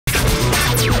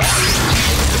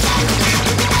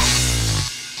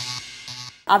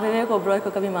आप विवेक ओबरॉय को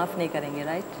कभी माफ़ नहीं करेंगे,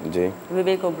 राइट? जी।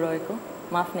 विवेक ओबरॉय को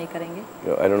माफ़ नहीं करेंगे?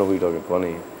 I don't know who you're talking. कौन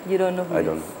है ये? You don't know who I he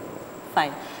don't. is.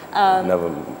 Fine. Never.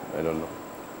 I don't know.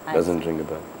 Doesn't ring a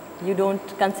bell. You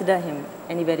don't consider him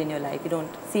anywhere in your life. You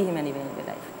don't see him anywhere in your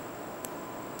life.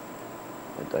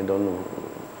 I don't know.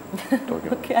 Who you're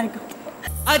talking Okay, I got it.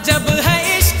 अजब है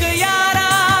इश्क यारा,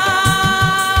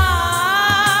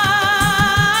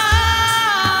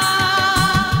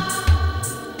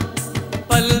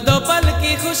 पल दो पल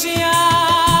की खुशियाँ,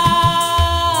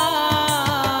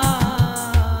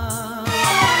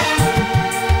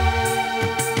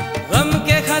 गम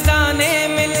के खजाने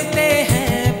मिलते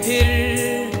हैं, फिर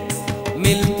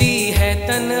मिलती है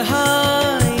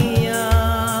तन्हाइयाँ।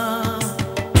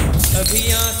 कभी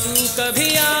आंसू कभी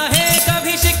आहे,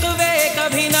 कभी शिकवे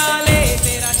कभी नाले,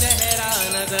 तेरा चेहरा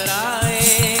नजर आए।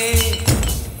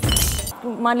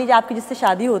 मान लीजिए आपकी जिससे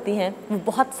शादी होती है वो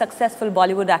बहुत सक्सेसफुल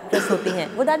बॉलीवुड एक्ट्रेस होती हैं,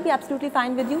 would that be absolutely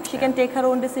fine with you? She can take her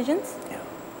own decisions.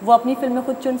 वो अपनी फिल्में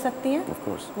खुद चुन सकती हैं, Of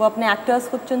course. वो अपने एक्टर्स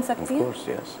खुद चुन सकती हैं. Of course,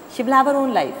 yes. She will have her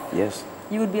own life. Yes.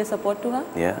 You would be a support to her.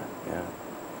 Yeah, yeah.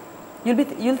 You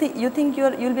think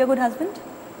you'll be a good husband?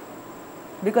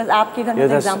 Because आपके घर में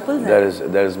Yeah, examples हैं.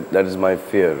 that is my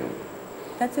fear.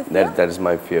 That's your fear. That is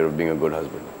my fear of being a good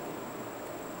husband.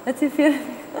 That's your fear.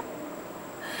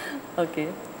 Okay,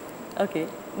 okay.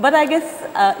 But I guess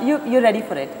you're ready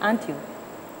for it, aren't you?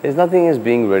 There's nothing as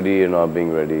being ready or not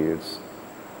being ready. It's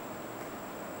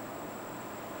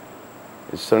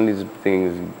suddenly this thing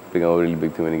is becoming a really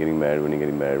big thing when you're getting married, when you're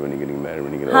getting married, when you're getting married,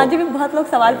 when you're getting. हाँ जी, भी बहुत लोग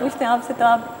सवाल पूछते हैं आपसे, तो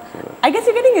आप I guess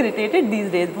you're getting irritated these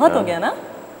days. बहुत हो गया ना?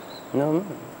 No,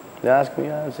 they ask me,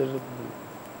 I said,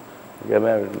 get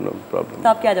married, no problem. तो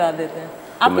आप क्या जवाब देते हैं?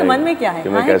 आपके मन में क्या है? कि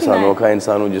मैं कैसा अनोखा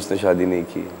इंसान हूँ जिसने शादी नहीं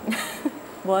की।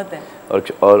 बहुत है।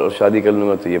 और शादी कर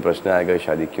लूँगा तो ये प्रश्न आएगा,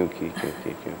 शादी क्यों की?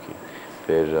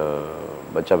 फिर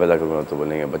बच्चा पैदा करूँगा तो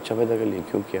बोलेंगे बच्चा पैदा कर लिया,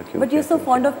 क्यों किया? But you're so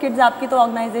fond of kids. आपकी तो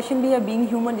ऑर्गेनाइजेशन भी है Being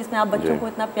Human, जिसमें आप बच्चों को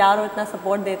इतना प्यार और इतना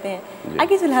सपोर्ट देते हैं. I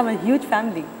guess you'll have a huge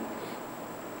family.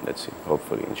 Let's see,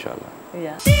 hopefully, inshallah.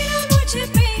 Yeah.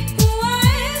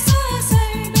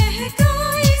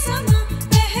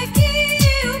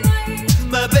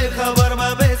 मैं बेखबर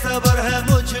मैं बेसबर है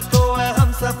मुझको है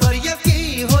हम सफर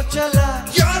यकीन हो चला.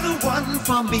 You're the one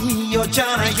for me, you're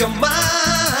Jana, you're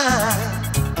mine.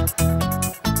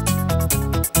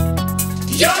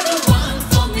 You're the one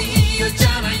for me, you're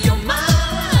Jana, you're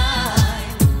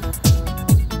mine.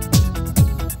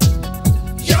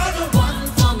 You're the one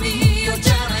for me, you're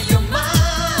Jana, you're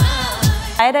mine.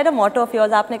 I read a motto of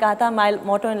yours. आपने कहा था my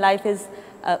motto in life is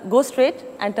go straight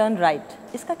and turn right.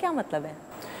 इसका क्या मतलब है?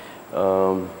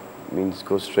 Means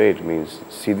go straight means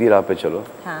सीधी राह पे चलो.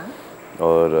 हाँ.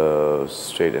 और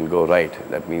straight and go right.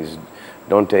 That means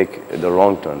don't take the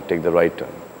wrong turn, take the right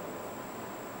turn.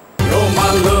 You're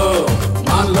my love,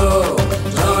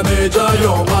 जाने जा.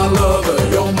 You're my love,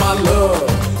 you're my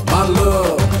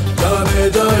love, जाने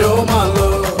जा. You're my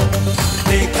love.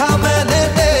 देखा मैंने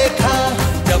देखा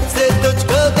जब से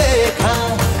तुझको देखा,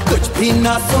 कुछ भी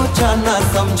ना सोचा ना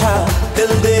समझा,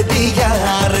 दिल दे दिया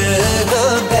रे. हो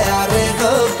गया रे,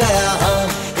 हो गया. हाँ,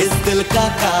 इस दिल का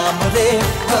काम रे,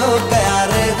 हो गया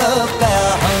रे, हो गया.